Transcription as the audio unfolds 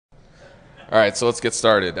All right, so let's get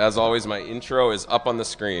started. As always, my intro is up on the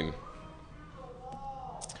screen.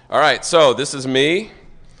 All right, so this is me,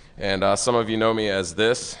 and some of you know me as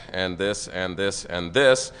this, and this, and this, and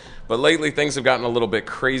this. But lately, things have gotten a little bit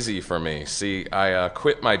crazy for me. See, I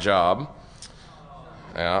quit my job,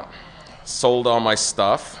 sold all my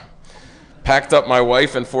stuff, packed up my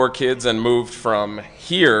wife and 4 kids, and moved from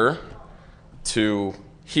here to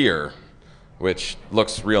here, which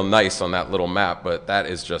looks real nice on that little map, but that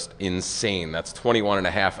is just insane. That's 21 and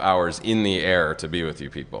a half hours in the air to be with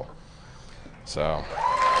you people. So. All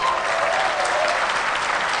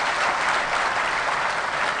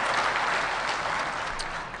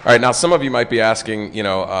right, now some of you might be asking,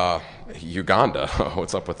 Uganda,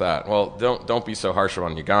 what's up with that? Well, don't be so harsh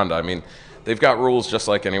on Uganda. I mean, they've got rules just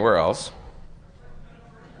like anywhere else.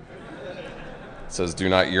 It says, do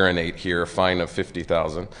not urinate here, fine of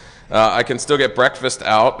 50,000. I can still get breakfast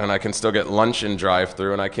out, and I can still get lunch in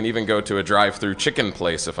drive-thru, and I can even go to a drive-thru chicken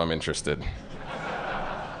place if I'm interested.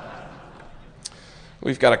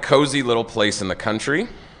 We've got a cozy little place in the country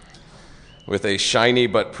with a shiny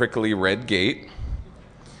but prickly red gate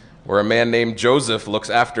where a man named Joseph looks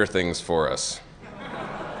after things for us.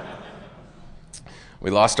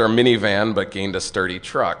 We lost our minivan but gained a sturdy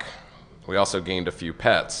truck. We also gained a few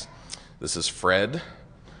pets. This is Fred.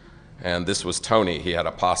 And this was Tony. He had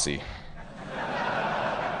a posse.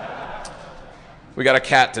 We got a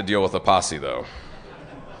cat to deal with a posse, though.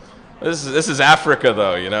 This is Africa,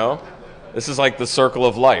 though, you know? This is like the circle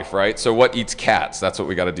of life, right? So what eats cats? That's what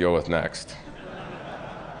we got to deal with next.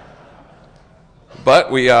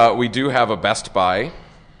 But we do have a Best Buy.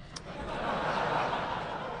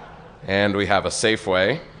 And we have a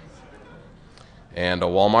Safeway. And a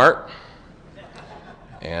Walmart.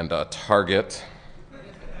 And a Target.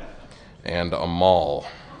 And a mall.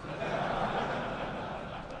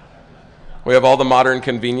 We have all the modern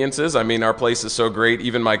conveniences. I mean, our place is so great,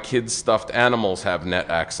 even my kids' stuffed animals have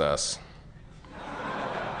net access.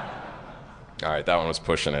 All right, that one was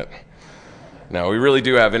pushing it. No, we really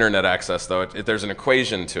do have internet access, though. There's an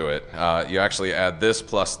equation to it. You actually add this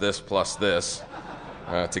plus this plus this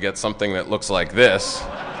to get something that looks like this.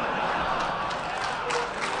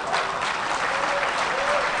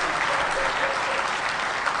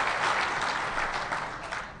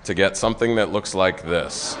 To get something that looks like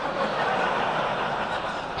this.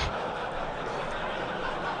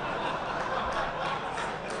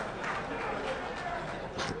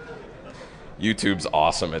 YouTube's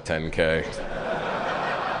awesome at 10K.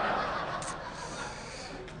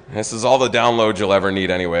 This is all the downloads you'll ever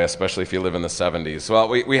need anyway, especially if you live in the 70s. Well,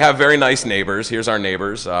 we have very nice neighbors. Here's our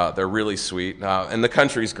neighbors. They're really sweet. And the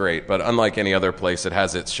country's great, but unlike any other place, it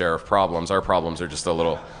has its share of problems. Our problems are just a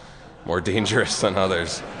little more dangerous than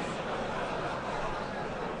others.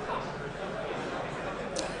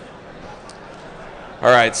 All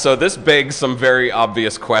right, so this begs some very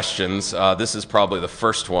obvious questions. This is probably the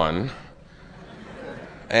first one.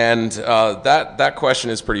 And that question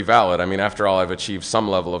is pretty valid. I mean, after all, I've achieved some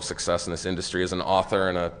level of success in this industry as an author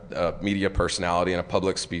and a media personality and a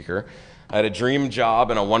public speaker. I had a dream job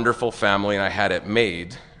and a wonderful family, and I had it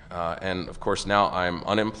made. And, of course, now I'm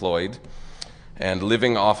unemployed and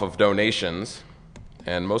living off of donations,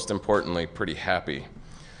 and most importantly, pretty happy.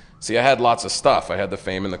 See, I had lots of stuff. I had the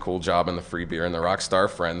fame and the cool job and the free beer and the rockstar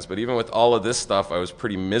friends, but even with all of this stuff, I was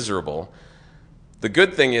pretty miserable. The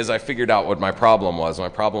good thing is I figured out what my problem was. My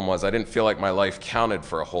problem was I didn't feel like my life counted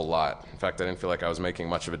for a whole lot. In fact, I didn't feel like I was making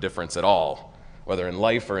much of a difference at all, whether in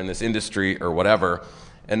life or in this industry or whatever.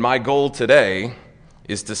 And my goal today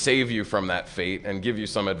is to save you from that fate and give you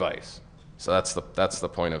some advice. So that's the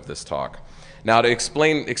point of this talk. Now, to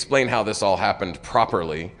explain how this all happened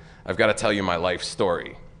properly, I've got to tell you my life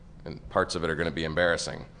story, and parts of it are going to be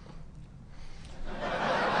embarrassing.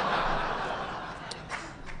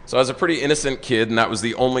 So I was a pretty innocent kid, and that was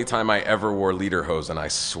the only time I ever wore lederhosen, I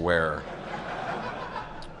swear.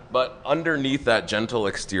 But underneath that gentle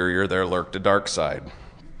exterior, there lurked a dark side.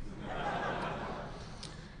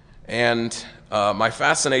 And my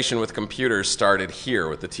fascination with computers started here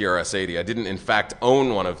with the TRS-80. I didn't, in fact,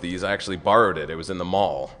 own one of these. I actually borrowed it. It was in the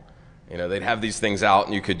mall. You know, they'd have these things out,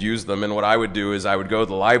 and you could use them. And what I would do is I would go to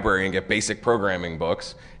the library and get basic programming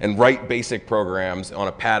books and write basic programs on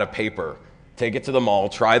a pad of paper. Take it to the mall,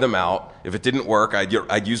 try them out. If it didn't work,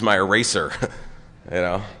 I'd use my eraser.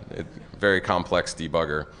 Very complex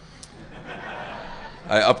debugger.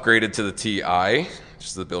 I upgraded to the TI, which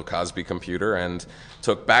is the Bill Cosby computer, and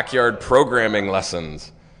took backyard programming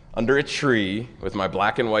lessons under a tree with my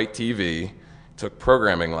black and white TV, took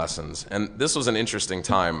programming lessons. And this was an interesting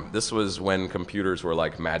time. This was when computers were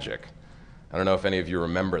like magic. I don't know if any of you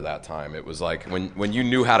remember that time. It was like when you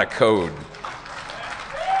knew how to code.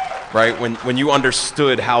 right? When you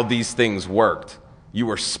understood how these things worked, you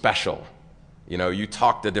were special. You know, you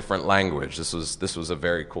talked a different language. This was a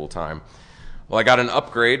very cool time. Well, I got an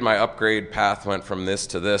upgrade. My upgrade path went from this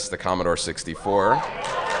to this, the Commodore 64.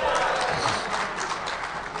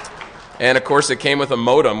 And of course, it came with a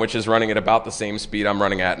modem, which is running at about the same speed I'm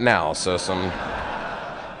running at now. So some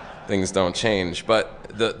things don't change.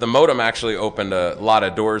 But the modem actually opened a lot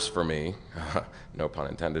of doors for me. No pun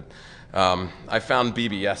intended. I found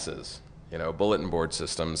BBSs, you know, bulletin board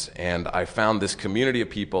systems, and I found this community of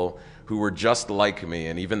people who were just like me.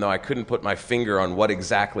 And even though I couldn't put my finger on what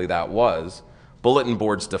exactly that was, bulletin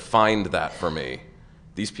boards defined that for me.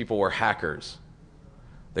 These people were hackers.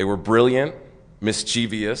 They were brilliant,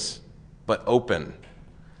 mischievous, but open.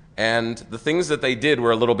 And the things that they did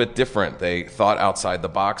were a little bit different. They thought outside the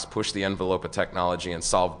box, pushed the envelope of technology, and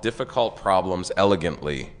solved difficult problems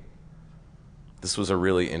elegantly. This was a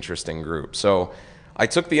really interesting group. So I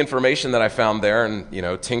took the information that I found there and, you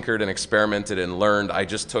know, tinkered and experimented and learned. I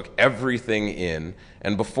just took everything in.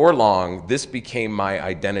 And before long, this became my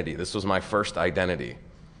identity. This was my first identity.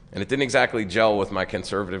 And it didn't exactly gel with my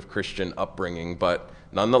conservative Christian upbringing, but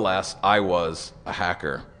nonetheless, I was a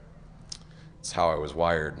hacker. It's how I was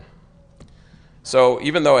wired. So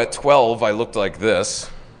even though at 12 I looked like this,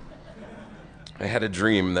 I had a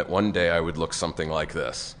dream that one day I would look something like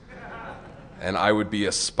this. And I would be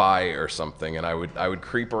a spy or something, and I would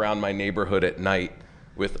creep around my neighborhood at night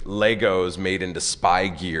with Legos made into spy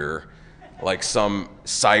gear, like some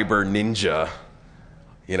cyber ninja,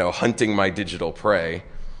 you know, hunting my digital prey.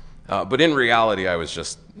 But in reality, I was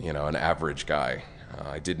just, you know, an average guy.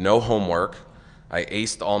 I did no homework. I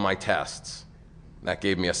aced all my tests. That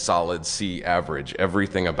gave me a solid C average.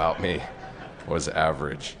 Everything about me was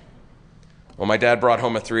average. Well, my dad brought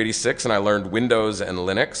home a 386, and I learned Windows and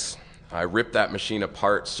Linux. I ripped that machine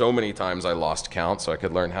apart so many times I lost count, so I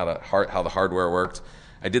could learn how the hardware worked.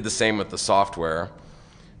 I did the same with the software.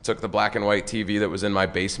 Took the black and white TV that was in my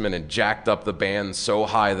basement and jacked up the band so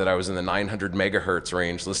high that I was in the 900 megahertz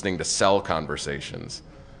range listening to cell conversations.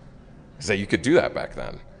 So you could do that back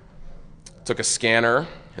then. Took a scanner,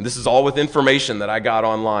 and this is all with information that I got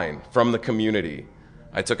online from the community.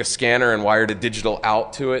 I took a scanner and wired a digital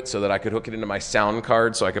out to it so that I could hook it into my sound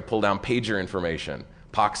card so I could pull down pager information.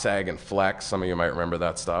 POCSAG and Flex, some of you might remember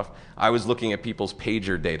that stuff. I was looking at people's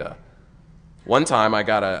pager data. One time I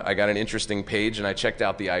got an interesting page and I checked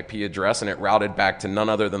out the IP address and it routed back to none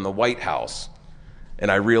other than the White House.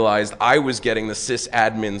 And I realized I was getting the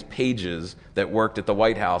sysadmin's pages that worked at the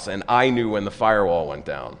White House, and I knew when the firewall went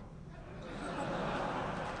down.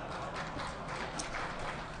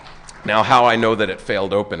 Now, how I know that it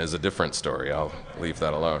failed open is a different story. I'll leave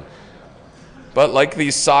that alone. But like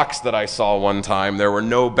these socks that I saw one time, there were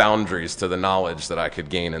no boundaries to the knowledge that I could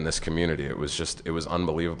gain in this community. It was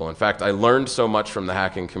unbelievable. In fact, I learned so much from the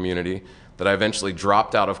hacking community that I eventually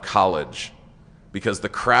dropped out of college because the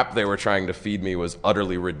crap they were trying to feed me was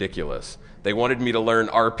utterly ridiculous. They wanted me to learn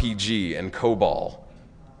RPG and COBOL.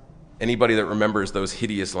 Anybody that remembers those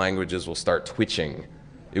hideous languages will start twitching.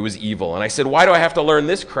 It was evil. And I said, why do I have to learn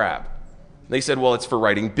this crap? They said, well, it's for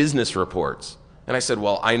writing business reports. And I said,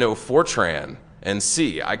 well, I know Fortran and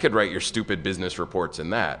C. I could write your stupid business reports in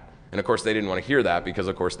that. And of course, they didn't want to hear that because,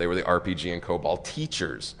 of course, they were the RPG and COBOL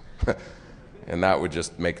teachers. And that would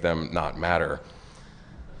just make them not matter.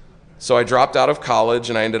 So I dropped out of college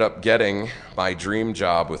and I ended up getting my dream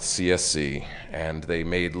job with CSC. And they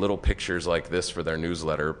made little pictures like this for their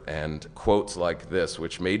newsletter and quotes like this,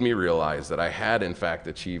 which made me realize that I had, in fact,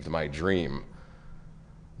 achieved my dream.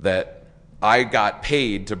 That I got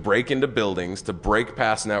paid to break into buildings, to break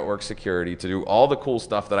past network security, to do all the cool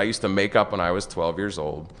stuff that I used to make up when I was 12 years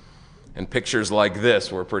old. And pictures like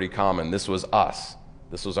this were pretty common. This was us.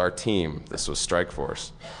 This was our team. This was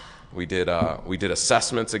Strikeforce. We did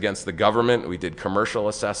assessments against the government. We did commercial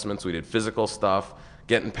assessments. We did physical stuff,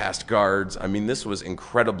 getting past guards. I mean, this was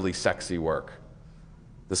incredibly sexy work.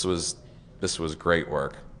 This was great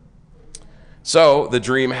work. So the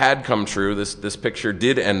dream had come true. This picture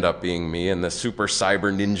did end up being me, and the super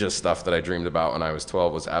cyber ninja stuff that I dreamed about when I was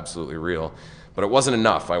 12 was absolutely real. But it wasn't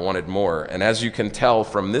enough. I wanted more. And as you can tell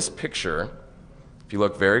from this picture, if you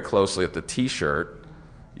look very closely at the t-shirt,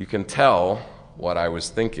 you can tell what I was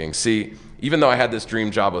thinking. See, even though I had this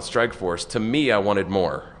dream job with Strikeforce, to me I wanted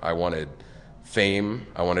more. I wanted fame.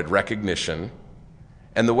 I wanted recognition.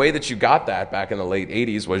 And the way that you got that back in the late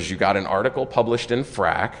 80s was you got an article published in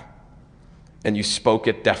Frack, and you spoke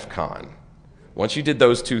at DEF CON. Once you did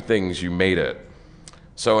those two things, you made it.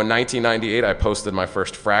 So in 1998, I posted my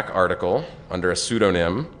first Frack article under a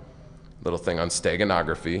pseudonym, little thing on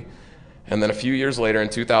steganography, And then a few years later, in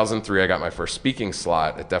 2003, I got my first speaking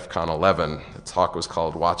slot at DEF CON 11. The talk was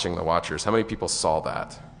called Watching the Watchers. How many people saw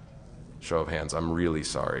that? Show of hands. I'm really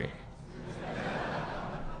sorry.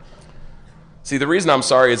 See, the reason I'm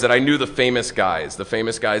sorry is that I knew the famous guys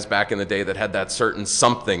back in the day that had that certain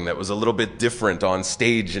something that was a little bit different on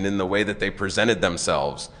stage and in the way that they presented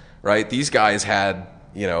themselves, right? These guys had,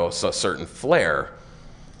 a certain flair.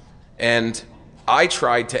 And I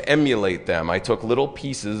tried to emulate them. I took little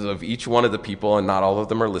pieces of each one of the people, and not all of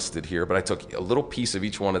them are listed here, but I took a little piece of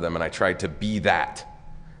each one of them and I tried to be that.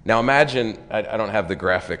 Now imagine, I don't have the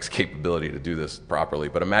graphics capability to do this properly,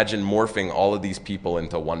 but imagine morphing all of these people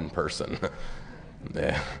into one person.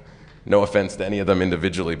 Yeah. No offense to any of them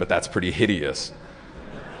individually, but that's pretty hideous.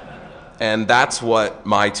 And that's what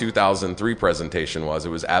my 2003 presentation was. It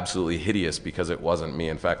was absolutely hideous because it wasn't me.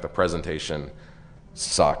 In fact, the presentation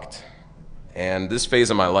sucked. And this phase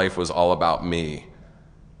of my life was all about me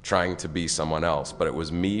trying to be someone else, but it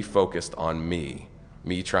was me focused on me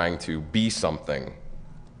trying to be something.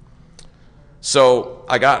 So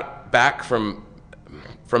I got back from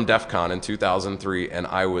DEF CON in 2003, and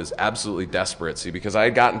I was absolutely desperate, because I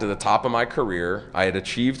had gotten to the top of my career, I had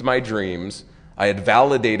achieved my dreams, I had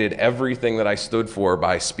validated everything that I stood for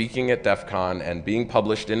by speaking at DEF CON and being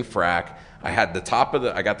published in FRAC. I got to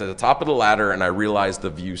the top of the ladder, and I realized the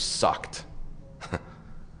view sucked.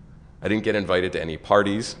 I didn't get invited to any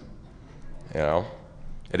parties, I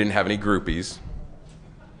didn't have any groupies.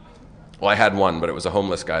 Well, I had one, but it was a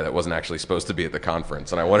homeless guy that wasn't actually supposed to be at the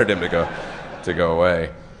conference, and I wanted him to go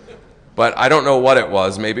away. But I don't know what it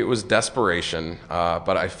was. Maybe it was desperation,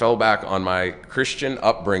 but I fell back on my Christian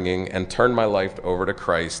upbringing and turned my life over to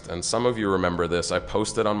Christ. And some of you remember this. I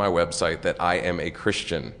posted on my website that I am a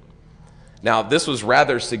Christian. Now, this was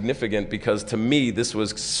rather significant because to me, this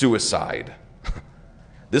was suicide.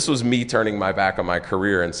 This was me turning my back on my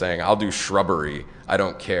career and saying, I'll do shrubbery. I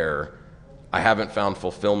don't care. I haven't found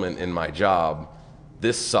fulfillment in my job.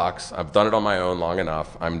 This sucks. I've done it on my own long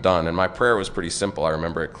enough. I'm done. And my prayer was pretty simple. I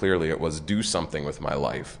remember it clearly. It was, do something with my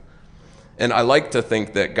life. And I like to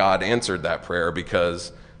think that God answered that prayer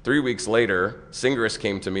because 3 weeks later, Singris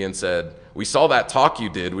came to me and said, we saw that talk you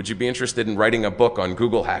did. Would you be interested in writing a book on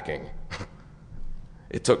Google hacking?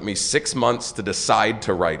 It took me 6 months to decide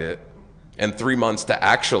to write it and 3 months to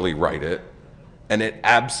actually write it, and it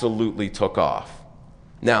absolutely took off.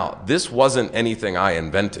 Now, this wasn't anything I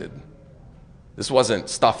invented. This wasn't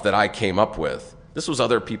stuff that I came up with. This was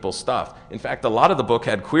other people's stuff. In fact, a lot of the book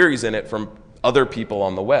had queries in it from other people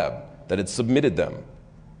on the web that had submitted them.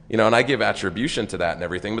 And I give attribution to that and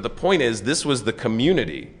everything, but the point is, this was the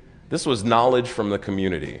community. This was knowledge from the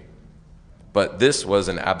community. But this was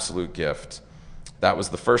an absolute gift. That was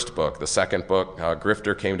the first book. The second book,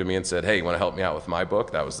 Grifter came to me and said, hey, you want to help me out with my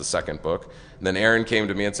book? That was the second book. And then Aaron came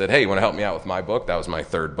to me and said, hey, you want to help me out with my book? That was my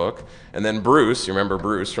third book. And then Bruce, you remember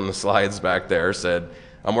Bruce from the slides back there, said,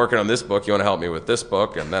 I'm working on this book. You want to help me with this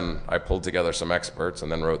book? And then I pulled together some experts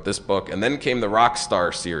and then wrote this book. And then came the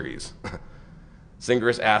Rockstar series.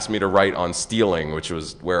 Singris asked me to write on stealing, which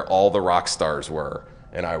was where all the rock stars were.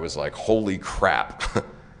 And I was like, holy crap.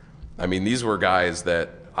 I mean, these were guys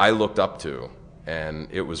that I looked up to. And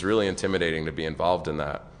it was really intimidating to be involved in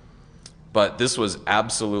that. But this was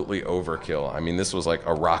absolutely overkill. I mean, this was like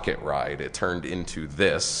a rocket ride. It turned into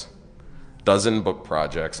this, dozen book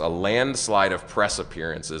projects, a landslide of press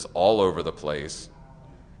appearances all over the place,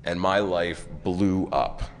 and my life blew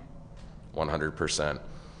up 100%.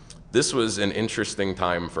 This was an interesting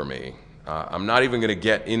time for me. I'm not even going to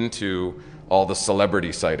get into all the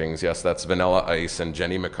celebrity sightings. Yes, that's Vanilla Ice and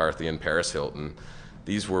Jenny McCarthy and Paris Hilton.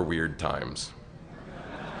 These were weird times.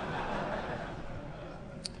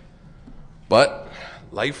 But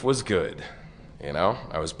life was good,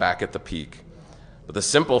 I was back at the peak. But the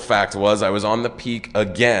simple fact was I was on the peak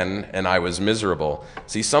again and I was miserable.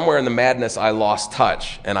 See, somewhere in the madness I lost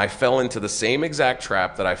touch and I fell into the same exact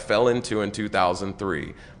trap that I fell into in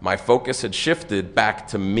 2003. My focus had shifted back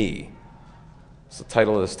to me. It's the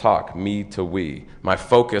title of this talk, Me to We. My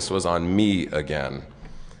focus was on me again.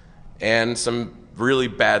 And some really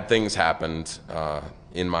bad things happened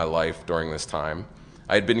in my life during this time.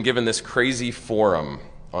 I had been given this crazy forum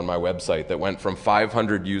on my website that went from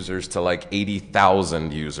 500 users to like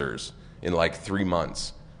 80,000 users in like 3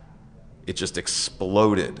 months. It just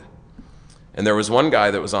exploded. And there was one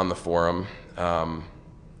guy that was on the forum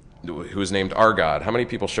who was named Argod. How many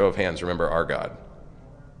people, show of hands, remember Argod?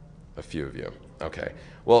 A few of you. Okay.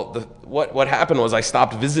 Well, what happened was I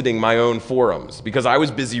stopped visiting my own forums because I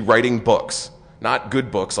was busy writing books. Not good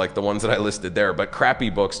books like the ones that I listed there, but crappy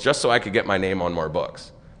books just so I could get my name on more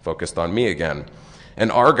books. Focused on me again. And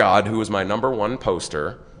Argod, who was my #1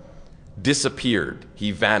 poster, disappeared.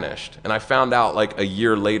 He vanished. And I found out like a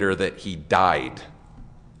year later that he died.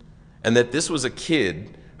 And that this was a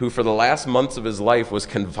kid who for the last months of his life was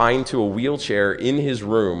confined to a wheelchair in his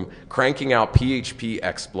room, cranking out PHP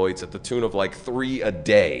exploits at the tune of like 3 a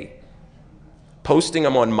day, posting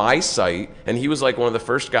them on my site, and he was like one of the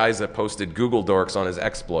first guys that posted Google Dorks on his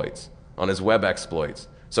exploits, on his web exploits.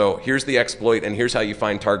 So here's the exploit, and here's how you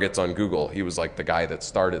find targets on Google. He was like the guy that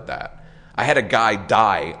started that. I had a guy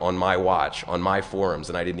die on my watch, on my forums,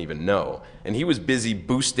 and I didn't even know. And he was busy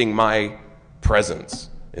boosting my presence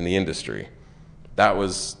in the industry. That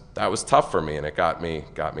was tough for me, and it got me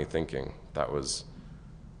thinking. That was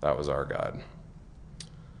our God.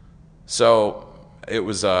 So it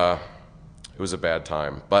was a bad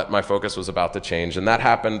time, but my focus was about to change, and that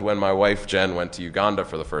happened when my wife Jen went to Uganda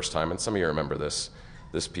for the first time. And some of you remember this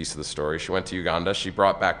piece of the story. She went to Uganda. She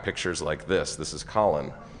brought back pictures like this. This is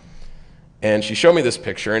Colin. And she showed me this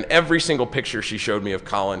picture, and every single picture she showed me of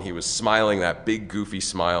Colin, he was smiling that big goofy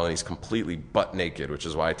smile, and he's completely butt naked, which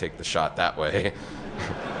is why I take the shot that way.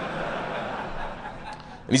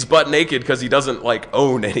 And he's butt naked because he doesn't like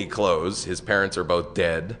own any clothes. His parents are both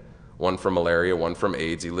dead, one from malaria, one from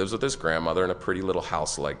AIDS. He lives with his grandmother in a pretty little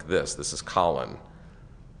house like this. This is Colin.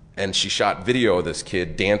 And she shot video of this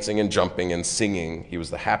kid dancing and jumping and singing. He was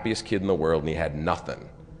the happiest kid in the world, and he had nothing.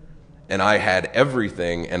 And I had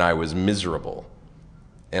everything, and I was miserable.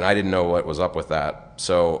 And I didn't know what was up with that.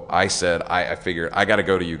 So I said, I figured, I got to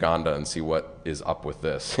go to Uganda and see what is up with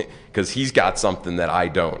this. Because he's got something that I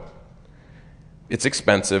don't. It's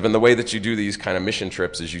expensive, and the way that you do these kind of mission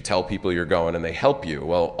trips is you tell people you're going, and they help you.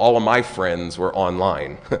 Well, all of my friends were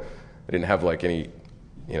online. I didn't have like any,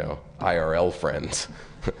 IRL friends.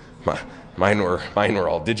 Mine were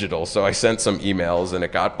all digital. So I sent some emails, and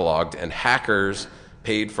it got blocked, and hackers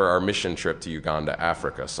paid for our mission trip to Uganda,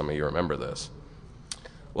 Africa. Some of you remember this.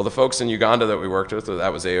 Well, the folks in Uganda that we worked with,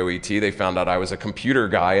 that was AOET, they found out I was a computer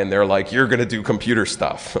guy, and they're like, you're going to do computer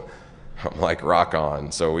stuff. I'm like, rock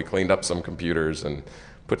on. So we cleaned up some computers and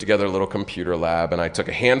put together a little computer lab, and I took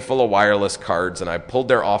a handful of wireless cards, and I pulled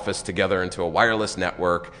their office together into a wireless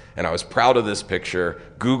network, and I was proud of this picture,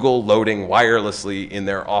 Google loading wirelessly in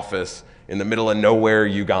their office in the middle of nowhere,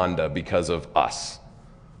 Uganda, because of us.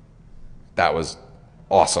 That was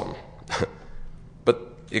awesome.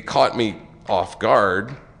 But it caught me off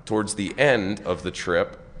guard towards the end of the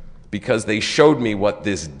trip because they showed me what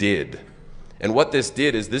this did. And what this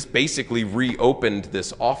did is this basically reopened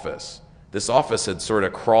this office. This office had sort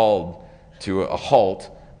of crawled to a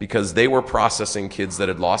halt because they were processing kids that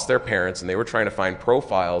had lost their parents, and they were trying to find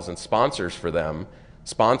profiles and sponsors for them,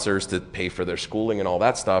 sponsors to pay for their schooling and all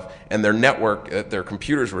that stuff. And their network, their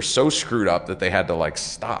computers were so screwed up that they had to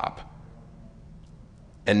stop.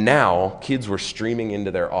 And now kids were streaming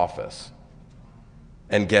into their office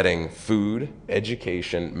and getting food,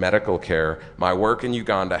 education, medical care. My work in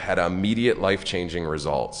Uganda had immediate life-changing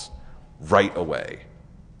results right away.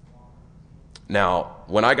 Now,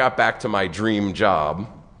 when I got back to my dream job,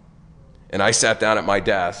 and I sat down at my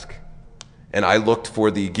desk, and I looked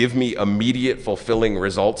for the give me immediate fulfilling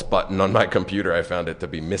results button on my computer, I found it to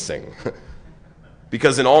be missing.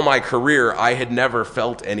 Because in all my career, I had never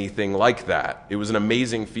felt anything like that. It was an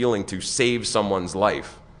amazing feeling to save someone's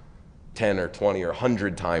life 10 or 20 or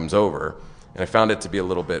 100 times over. And I found it to be a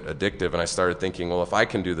little bit addictive, and I started thinking, well, if I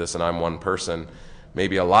can do this and I'm one person,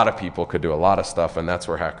 maybe a lot of people could do a lot of stuff, and that's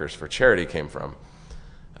where Hackers for Charity came from.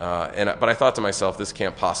 But I thought to myself, this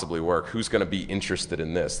can't possibly work. Who's going to be interested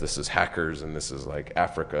in this? This is hackers, and this is like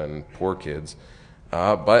Africa and poor kids.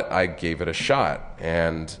 But I gave it a shot,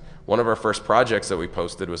 and one of our first projects that we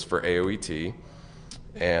posted was for AOET,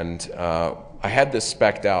 and I had this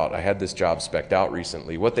spec'd out. I had this job spec'd out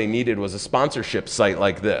recently. What they needed was a sponsorship site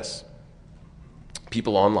like this.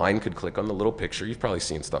 People online could click on the little picture. You've probably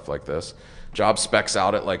seen stuff like this. Job specs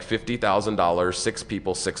out at like $50,000, 6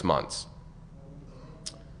 people, 6 months.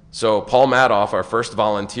 So Paul Madoff, our first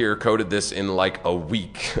volunteer, coded this in like a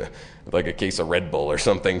week, like a case of Red Bull or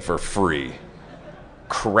something for free.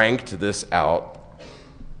 Cranked this out.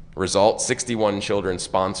 Result, 61 children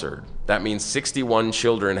sponsored. That means 61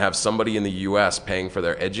 children have somebody in the US paying for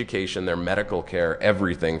their education, their medical care,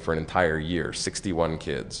 everything for an entire year. 61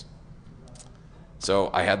 kids. So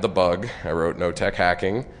I had the bug. I wrote no tech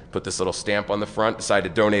hacking, put this little stamp on the front, decided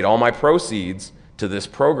to donate all my proceeds to this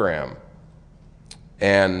program.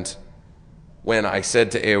 And when I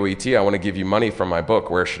said to AOET, I want to give you money from my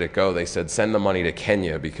book, where should it go? They said, send the money to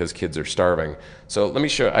Kenya because kids are starving. So let me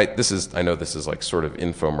show, I know this is like sort of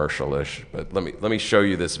infomercial-ish, but let me show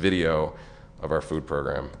you this video of our food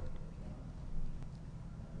program.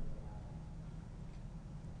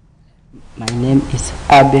 My name is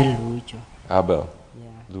Abel Lucho. Abel.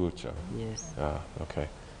 Yeah. Lucho. Yes. Ah, okay.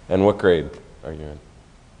 And what grade are you in?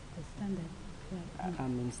 Standard.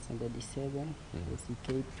 I'm in standard 7,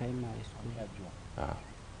 SEK Primary School. Ah,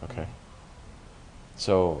 okay.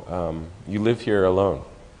 So you live here alone?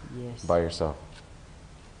 Yes. By yourself?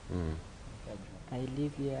 Mm. I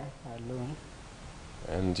live here alone.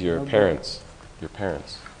 And your Nobody.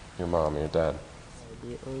 parents? Your mom, your dad?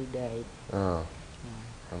 They all died. Oh,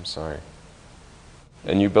 I'm sorry.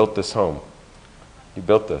 And you built this home? You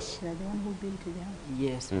built this? You are the one who built it house.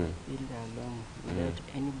 Yes, built alone without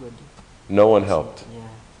anybody. No one helped?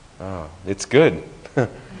 Yeah. Oh, it's good.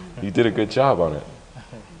 You did a good job on it.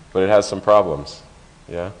 But it has some problems.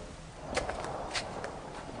 Yeah?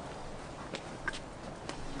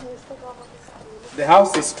 The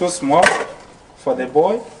house is too small for the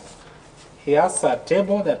boy. He has a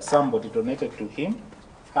table that somebody donated to him,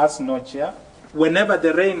 has no chair. Whenever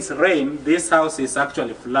the rains rain, this house is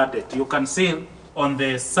actually flooded. You can see on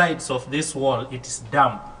the sides of this wall, it is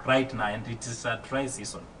damp right now, and it is a dry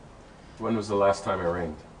season. When was the last time it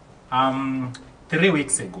rained? 3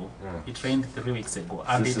 weeks ago. Yeah. It rained 3 weeks ago,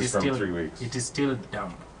 and This it is is from still 3 weeks. It is still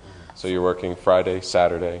damp. So you're working Friday,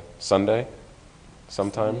 Saturday, Sunday?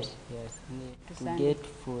 Sometimes? Yes, need to Sunday. get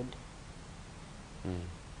food.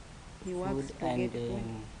 He works Food to and get food.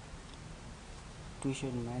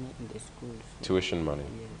 tuition money in the schools. Tuition money.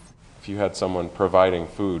 Yes. If you had someone providing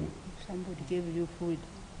food, If somebody gave you food,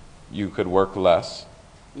 you could work less,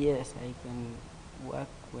 Yes, I can work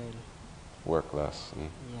well. work less. And,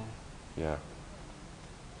 Yeah. yeah.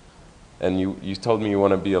 And you told me you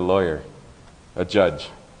want to be a lawyer, a judge.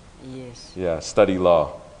 Yes. Yeah, study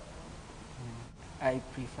law. I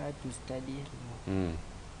prefer to study law.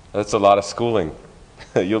 That's a lot of schooling.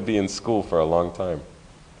 You'll be in school for a long time.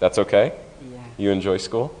 That's okay? Yeah. You enjoy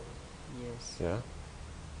school? Yes. Yeah? I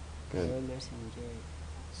Good. always enjoy it.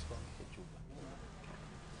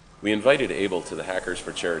 We invited Abel to the Hackers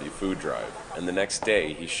for Charity food drive, and the next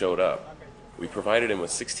day he showed up. We provided him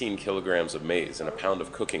with 16 kilograms of maize and a pound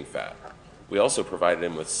of cooking fat. We also provided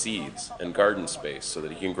him with seeds and garden space so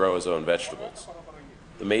that he can grow his own vegetables.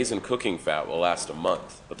 The maize and cooking fat will last a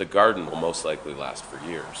month, but the garden will most likely last for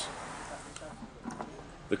years.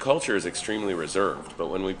 The culture is extremely reserved, but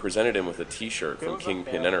when we presented him with a t-shirt from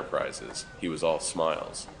Kingpin Enterprises, he was all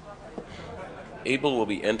smiles. Abel will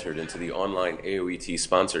be entered into the online AOET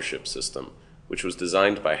sponsorship system, which was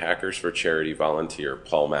designed by Hackers for Charity volunteer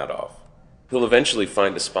Paul Madoff. He'll eventually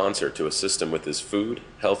find a sponsor to assist him with his food,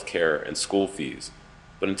 health care, and school fees.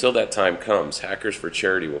 But until that time comes, Hackers for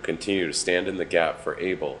Charity will continue to stand in the gap for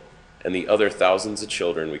Abel and the other thousands of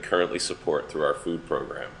children we currently support through our food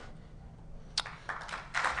program.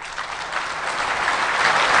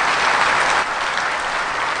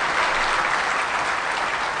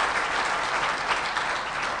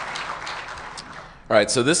 All right,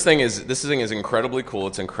 so this thing is incredibly cool.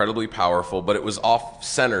 It's incredibly powerful, but it was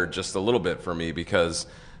off-centered just a little bit for me because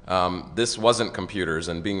this wasn't computers,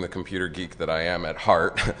 and being the computer geek that I am at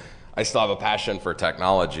heart, I still have a passion for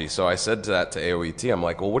technology. So I said that to AOET. I'm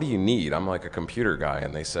like, well, what do you need? I'm like a computer guy,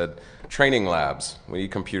 and they said training labs. We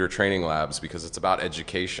need computer training labs because it's about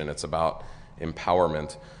education. It's about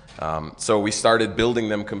empowerment. So we started building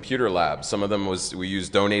them computer labs. Some of them we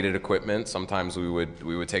used donated equipment. Sometimes we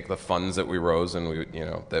would take the funds that we raised and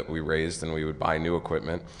we would buy new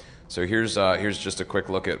equipment. So here's just a quick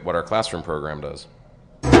look at what our classroom program does.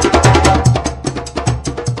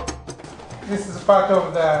 This is part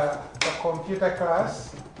of the computer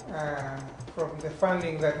class. From the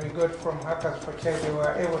funding that we got from Hackers for Charity, we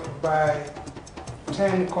were able to buy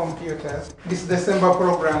 10 computers. This December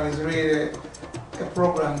program is really a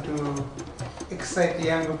program to excite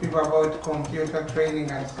younger people about computer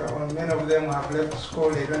training and stuff. And many of them have left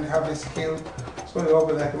school, they don't have the skill. So we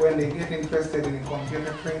hope that when they get interested in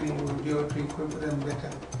computer training, we will be able to equip them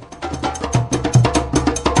better.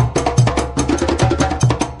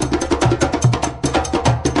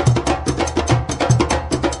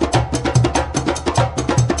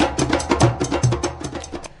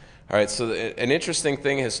 All right, so an interesting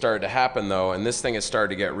thing has started to happen, though, and this thing has started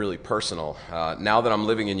to get really personal. Now that I'm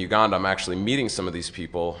living in Uganda, I'm actually meeting some of these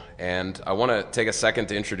people, and I want to take a second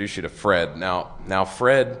to introduce you to Fred. Now,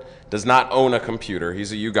 Fred does not own a computer.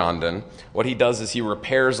 He's a Ugandan. What he does is he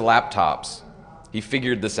repairs laptops. He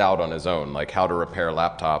figured this out on his own, like how to repair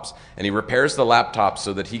laptops, and he repairs the laptops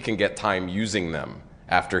so that he can get time using them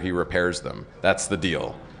after he repairs them. That's the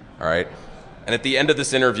deal, all right? And at the end of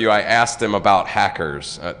this interview, I asked him about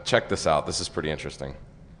hackers. Check this out. This is pretty interesting.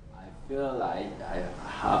 I feel like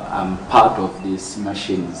I'm part of these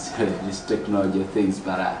machines, these technology things,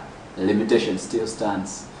 but the limitation still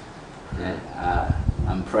stands.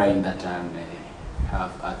 I'm praying that I may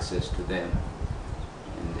have access to them,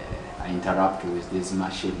 and I interact with this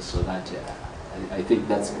machine so that I think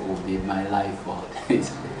that will be my life.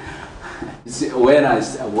 When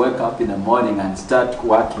I wake up in the morning and start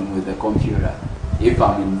working with the computer, if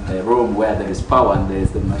I'm in a room where there is power and there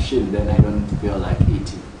is the machine, then I don't feel like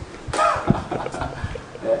eating.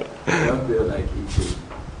 I don't feel like eating.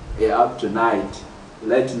 Yeah, up to night,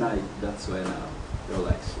 late night, that's when I feel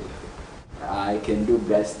like sleeping. I can do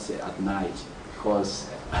best at night because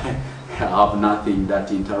I have nothing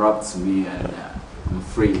that interrupts me and I'm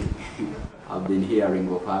free. I've been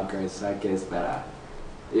hearing of hackers, but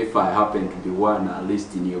if I happen to be one, at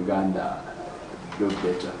least in Uganda, I'd do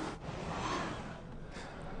better.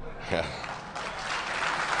 Yeah.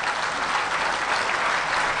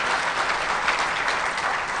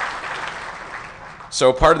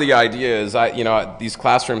 So part of the idea is, these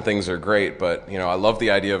classroom things are great, but I love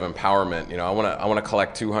the idea of empowerment. I want to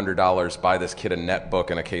collect $200, buy this kid a netbook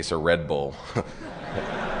and a case of Red Bull.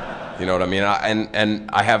 You know what I mean? And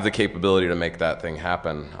I have the capability to make that thing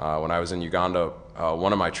happen. When I was in Uganda,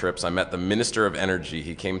 one of my trips, I met the Minister of Energy.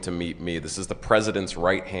 He came to meet me. This is the president's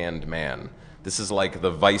right-hand man. This is like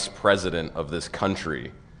the vice president of this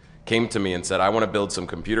country. Came to me and said, I want to build some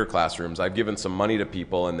computer classrooms. I've given some money to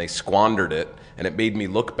people and they squandered it and it made me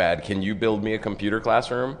look bad. Can you build me a computer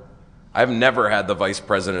classroom? I've never had the vice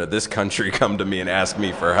president of this country come to me and ask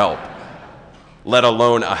me for help, let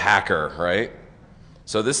alone a hacker, right?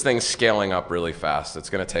 So this thing's scaling up really fast.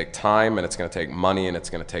 It's going to take time and it's going to take money and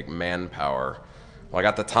it's going to take manpower. Well, I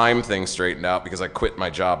got the time thing straightened out because I quit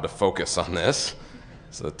my job to focus on this.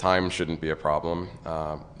 So the time shouldn't be a problem.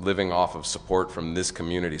 Living off of support from this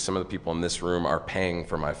community. Some of the people in this room are paying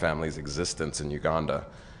for my family's existence in Uganda,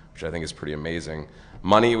 which I think is pretty amazing.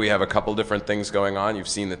 Money, we have a couple different things going on. You've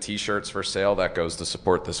seen the t-shirts for sale. That goes to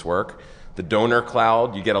support this work. The donor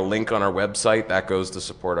cloud, you get a link on our website. That goes to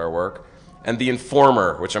support our work. And the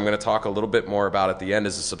Informer, which I'm going to talk a little bit more about at the end,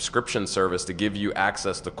 is a subscription service to give you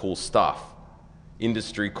access to cool stuff.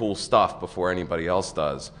 Industry cool stuff before anybody else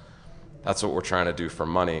does. That's what we're trying to do for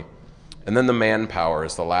money. And then the manpower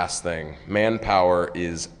is the last thing. Manpower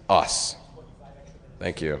is us.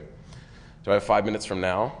 Thank you. Do I have 5 minutes from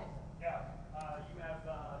now? Yeah, you have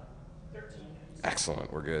 13 minutes.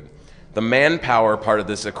 Excellent, we're good. The manpower part of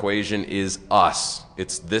this equation is us.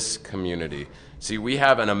 It's this community. See, we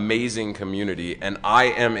have an amazing community, and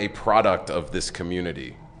I am a product of this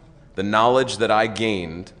community. The knowledge that I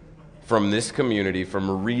gained from this community,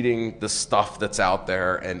 from reading the stuff that's out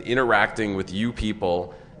there and interacting with you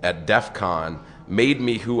people at DEF CON, made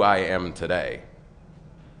me who I am today,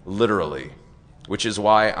 literally, which is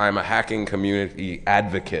why I'm a hacking community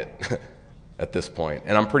advocate at this point.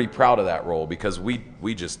 And I'm pretty proud of that role because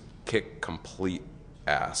we just kick complete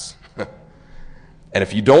ass. And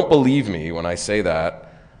if you don't believe me when I say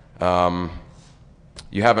that,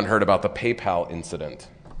 you haven't heard about the PayPal incident.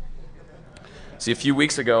 See, a few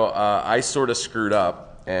weeks ago, I sort of screwed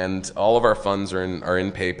up, and all of our funds are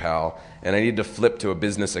in PayPal, and I needed to flip to a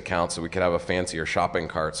business account so we could have a fancier shopping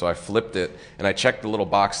cart. So I flipped it, and I checked the little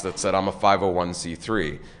box that said I'm a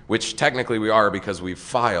 501c3, which technically we are because we've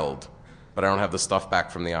filed, but I don't have the stuff back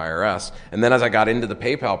from the IRS. And then as I got into the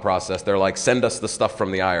PayPal process, they're like, send us the stuff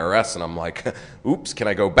from the IRS, and I'm like, oops, can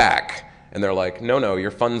I go back? And they're like, no, your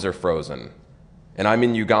funds are frozen, and I'm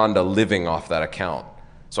in Uganda living off that account.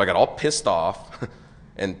 So I got all pissed off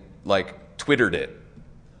and like Twittered it.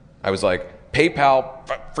 I was like, PayPal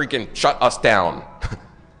freaking shut us down.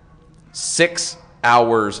 6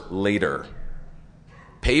 hours later,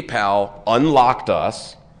 PayPal unlocked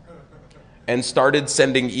us and started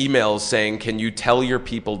sending emails saying, can you tell your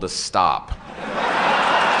people to stop?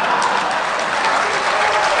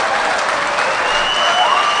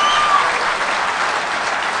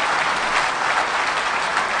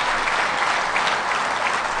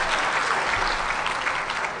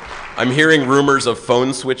 I'm hearing rumors of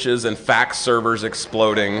phone switches and fax servers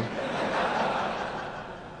exploding.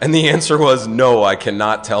 And the answer was, no, I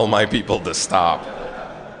cannot tell my people to stop.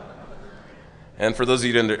 And for those of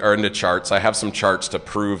you that are into charts, I have some charts to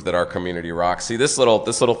prove that our community rocks. See, this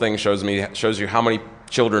little thing shows you how many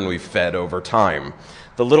children we've fed over time.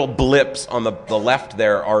 The little blips on the left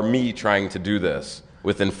there are me trying to do this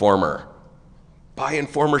with Informer. Buy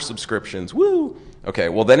Informer subscriptions, woo! Okay,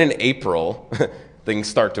 well then in April, things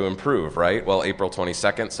start to improve, right? Well, April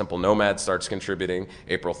 22nd, Simple Nomad starts contributing.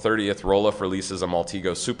 April 30th, Roloff releases a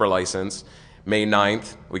Maltego super license. May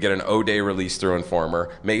 9th, we get an O-Day release through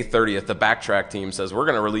Informer. May 30th, the Backtrack team says, we're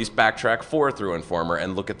going to release Backtrack 4 through Informer,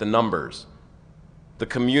 and look at the numbers. The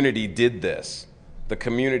community did this. The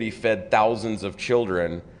community fed thousands of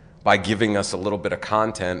children by giving us a little bit of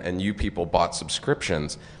content, and you people bought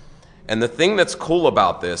subscriptions. And the thing that's cool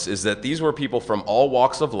about this is that these were people from all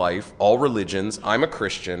walks of life, all religions. I'm a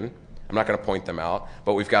Christian. I'm not going to point them out,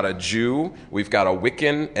 but we've got a Jew, we've got a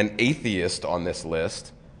Wiccan, an atheist on this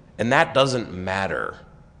list, and that doesn't matter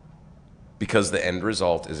because the end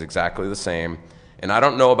result is exactly the same. And I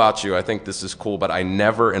don't know about you, I think this is cool, but I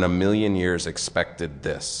never in a million years expected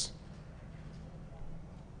this.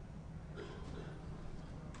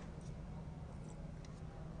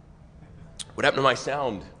 What happened to my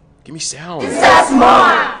sound? Give me sound. It's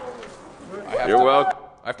more. You're welcome.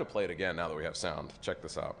 I have to play it again now that we have sound. Check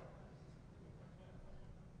this out.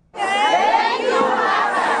 Thank you,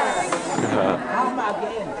 Come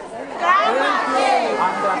again. Come again.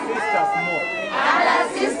 And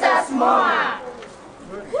And assist us more.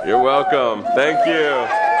 You're welcome. Thank you.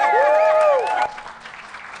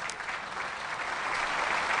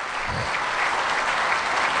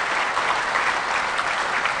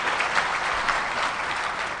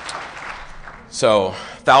 So,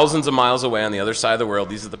 thousands of miles away on the other side of the world,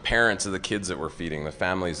 these are the parents of the kids that we're feeding, the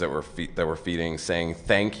families that we're feeding, saying,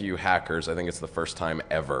 thank you, hackers. I think it's the first time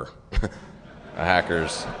ever a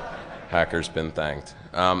hacker's been thanked.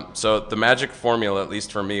 So the magic formula, at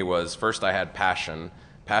least for me, was first I had passion.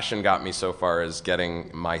 Passion got me so far as getting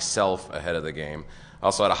myself ahead of the game. I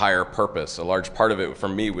also had a higher purpose. A large part of it for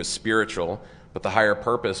me was spiritual, but the higher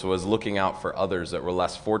purpose was looking out for others that were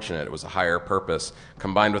less fortunate. It was a higher purpose.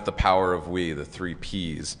 Combined with the power of we, the 3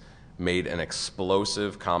 Ps, made an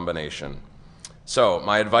explosive combination. So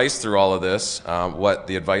my advice through all of this,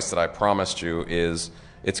 the advice that I promised you is,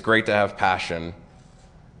 it's great to have passion,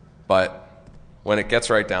 but when it gets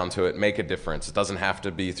right down to it, make a difference. It doesn't have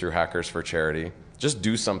to be through Hackers for Charity. Just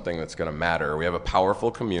do something that's going to matter. We have a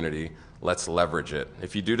powerful community. Let's leverage it.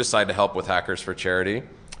 If you do decide to help with Hackers for Charity,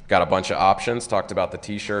 got a bunch of options. Talked about the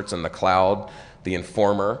t-shirts and the cloud, the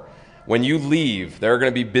informer. When you leave, there are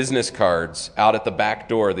going to be business cards out at the back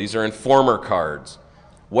door. These are informer cards.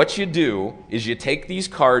 What you do is you take these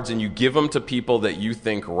cards and you give them to people that you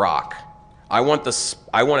think rock. I want to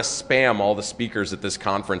spam all the speakers at this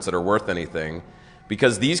conference that are worth anything,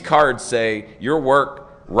 because these cards say your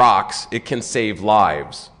work rocks, it can save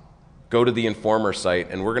lives. Go to the Informer site,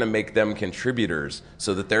 and we're going to make them contributors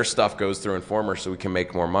so that their stuff goes through Informer so we can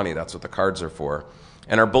make more money. That's what the cards are for.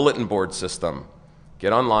 And our bulletin board system.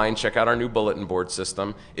 Get online, check out our new bulletin board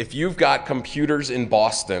system. If you've got computers in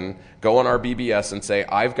Boston, go on our BBS and say,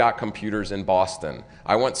 I've got computers in Boston.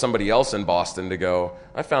 I want somebody else in Boston to go,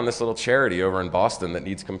 I found this little charity over in Boston that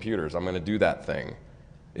needs computers. I'm going to do that thing.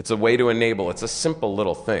 It's a way to enable. It's a simple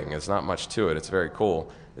little thing. It's not much to it. It's very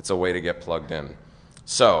cool. It's a way to get plugged in.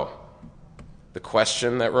 So, the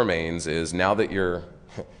question that remains is, now that you're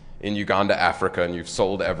in Uganda, Africa, and you've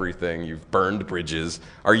sold everything, you've burned bridges,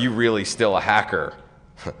 are you really still a hacker?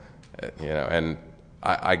 And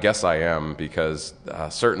I guess I am, because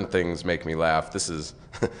certain things make me laugh. This is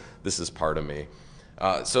this is part of me.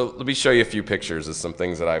 So let me show you a few pictures of some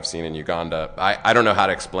things that I've seen in Uganda. I don't know how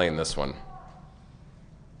to explain this one.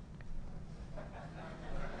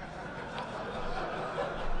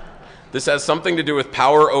 This has something to do with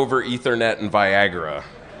power over Ethernet and Viagra,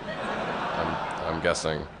 I'm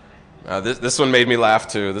guessing. This one made me laugh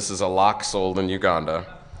too. This is a lock sold in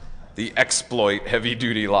Uganda. The Exploit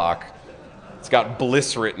heavy-duty lock. It's got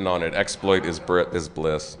bliss written on it. Exploit is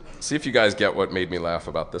bliss. See if you guys get what made me laugh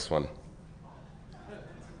about this one.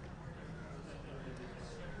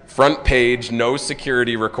 Front page, no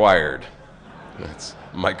security required. That's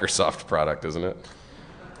a Microsoft product, isn't it?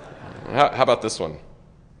 How about this one?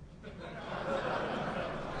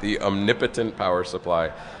 The omnipotent power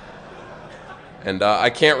supply. And I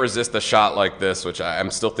can't resist a shot like this, which I'm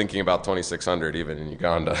still thinking about 2600 even in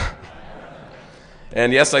Uganda.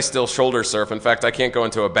 And yes, I still shoulder surf. In fact, I can't go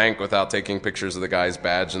into a bank without taking pictures of the guy's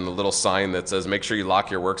badge and the little sign that says, make sure you lock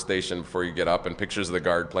your workstation before you get up, and pictures of the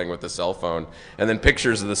guard playing with the cell phone, and then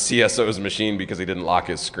pictures of the CSO's machine because he didn't lock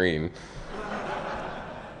his screen.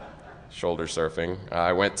 Shoulder surfing.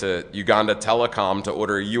 I went to Uganda Telecom to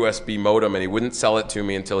order a USB modem, and he wouldn't sell it to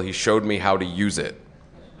me until he showed me how to use it.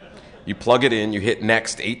 You plug it in, you hit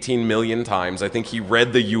next 18 million times. I think he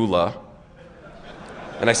read the EULA.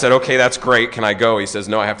 And I said, okay, that's great. Can I go? He says,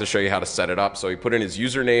 no, I have to show you how to set it up. So he put in his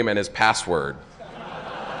username and his password.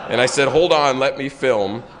 And I said, hold on, let me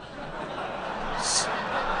film.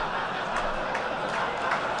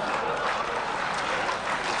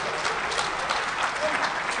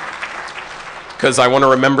 Because I want to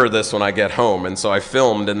remember this when I get home. And so I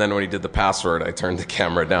filmed, and then when he did the password, I turned the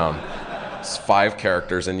camera down. It's 5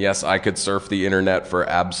 characters, and yes, I could surf the internet for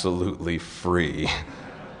absolutely free.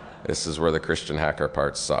 This is where the Christian hacker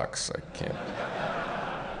part sucks. I can't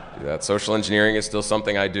do that. Social engineering is still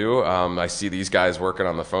something I do. I see these guys working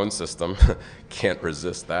on the phone system. Can't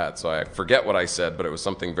resist that. So I forget what I said, but it was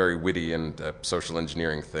something very witty and a social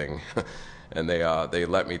engineering thing. And they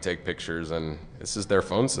let me take pictures, and this is their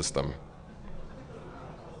phone system.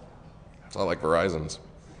 It's not like Verizon's.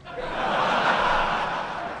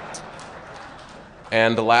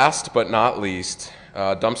 And last but not least,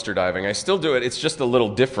 dumpster diving. I still do it. It's just a little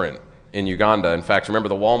different in Uganda. In fact, remember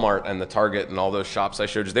the Walmart and the Target and all those shops I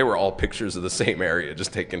showed you? They were all pictures of the same area,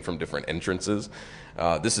 just taken from different entrances.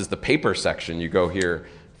 This is the paper section. You go here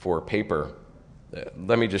for paper.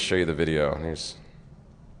 Let me just show you the video. Here's.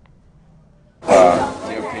 Do you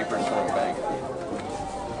have papers from a bank?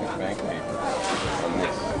 Bank paper. On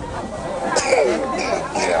this.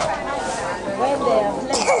 Yeah.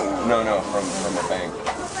 No, from a bank.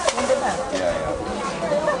 Yeah.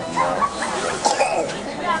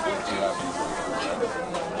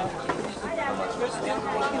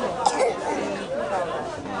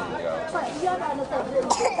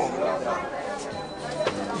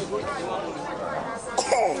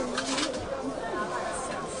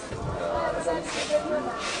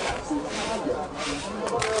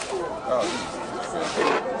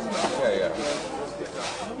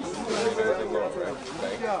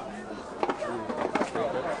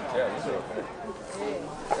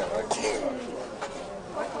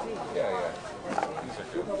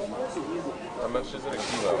 How much is it a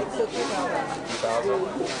kilo? 2,000?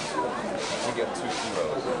 You get 2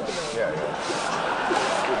 kilos. Yeah.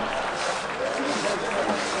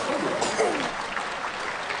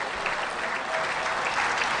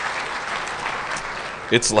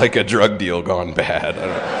 It's like a drug deal gone bad.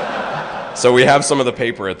 So we have some of the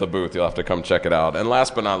paper at the booth. You'll have to come check it out. And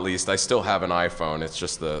last but not least, I still have an iPhone. It's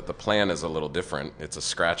just the plan is a little different. It's a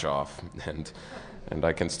scratch off, and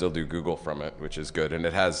I can still do Google from it, which is good. And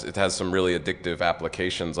it has some really addictive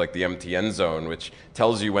applications like the MTN zone, which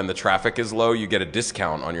tells you when the traffic is low, you get a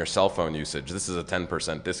discount on your cell phone usage. This is a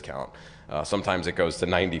 10% discount. Sometimes it goes to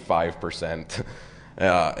 95%.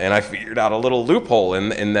 And I figured out a little loophole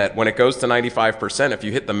in that when it goes to 95%, if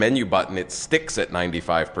you hit the menu button, it sticks at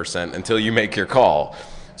 95% until you make your call.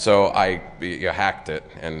 So I hacked it,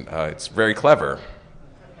 and it's very clever.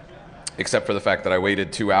 Except for the fact that I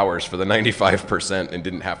waited 2 hours for the 95% and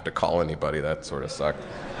didn't have to call anybody. That sort of sucked.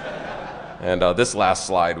 And this last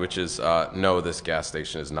slide, which is, no, this gas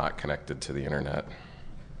station is not connected to the internet.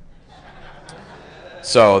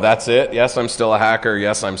 So that's it. Yes, I'm still a hacker.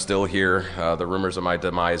 Yes, I'm still here. The rumors of my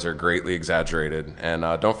demise are greatly exaggerated. And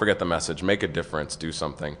don't forget the message. Make a difference. Do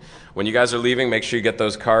something. When you guys are leaving, make sure you get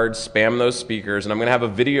those cards, spam those speakers. And I'm going to have a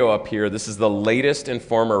video up here. This is the latest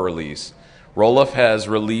Informer release. Roloff has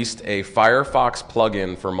released a Firefox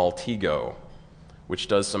plugin for Maltego, which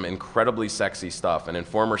does some incredibly sexy stuff, and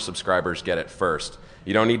Informer subscribers get it first.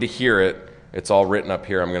 You don't need to hear it. It's all written up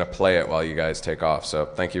here. I'm going to play it while you guys take off, so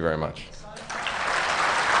thank you very much.